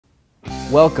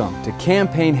Welcome to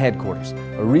Campaign Headquarters,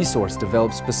 a resource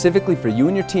developed specifically for you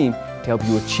and your team to help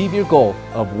you achieve your goal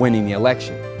of winning the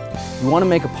election. You want to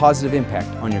make a positive impact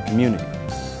on your community.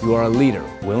 You are a leader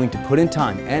willing to put in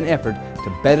time and effort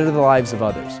to better the lives of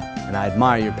others, and I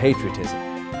admire your patriotism.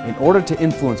 In order to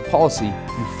influence policy,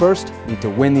 you first need to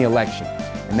win the election,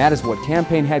 and that is what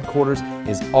Campaign Headquarters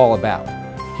is all about.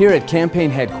 Here at Campaign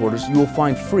Headquarters, you will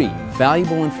find free,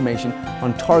 valuable information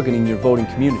on targeting your voting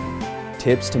community,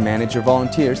 tips to manage your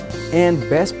volunteers, and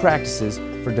best practices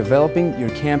for developing your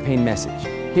campaign message.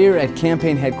 Here at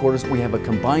Campaign Headquarters, we have a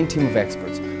combined team of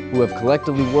experts who have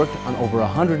collectively worked on over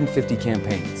 150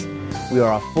 campaigns. We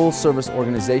are a full-service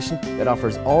organization that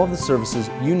offers all of the services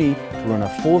you need to run a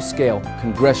full-scale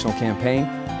congressional campaign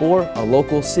or a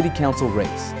local city council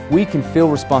race. We can fill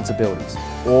responsibilities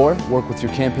or work with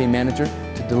your campaign manager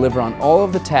to deliver on all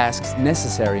of the tasks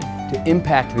necessary to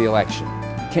impact the election.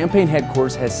 Campaign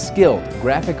Headquarters has skilled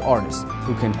graphic artists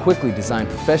who can quickly design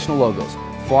professional logos,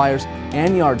 flyers,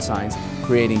 and yard signs,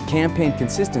 creating campaign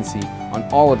consistency on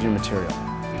all of your material.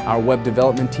 Our web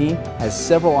development team has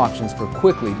several options for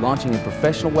quickly launching a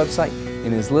professional website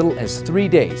in as little as 3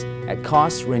 days at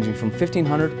costs ranging from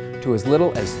 $1,500 to as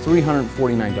little as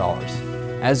 $349.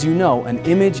 As you know, an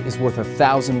image is worth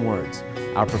 1,000 words.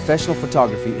 Our professional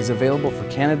photography is available for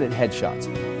candidate headshots,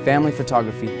 family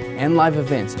photography, and live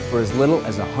events for as little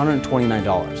as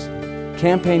 $129.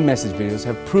 Campaign message videos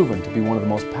have proven to be one of the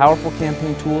most powerful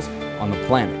campaign tools on the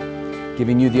planet,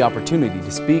 giving you the opportunity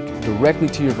to speak directly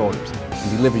to your voters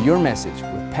and deliver your message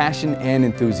with passion and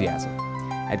enthusiasm.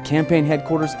 At Campaign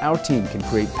Headquarters, our team can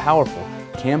create powerful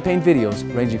campaign videos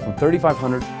ranging from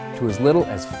 $3,500 to as little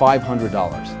as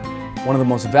 $500. One of the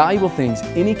most valuable things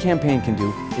any campaign can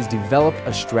do is develop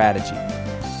a strategy.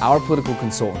 Our political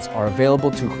consultants are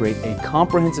available to create a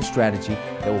comprehensive strategy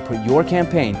that will put your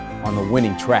campaign on the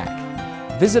winning track.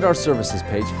 Visit our services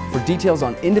page for details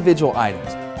on individual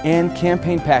items and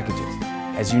campaign packages.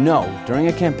 As you know, during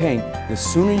a campaign, the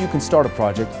sooner you can start a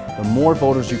project, the more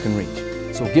voters you can reach.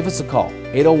 So give us a call,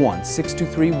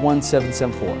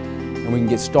 801-623-1774, and we can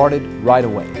get started right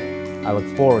away. I look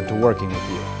forward to working with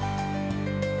you.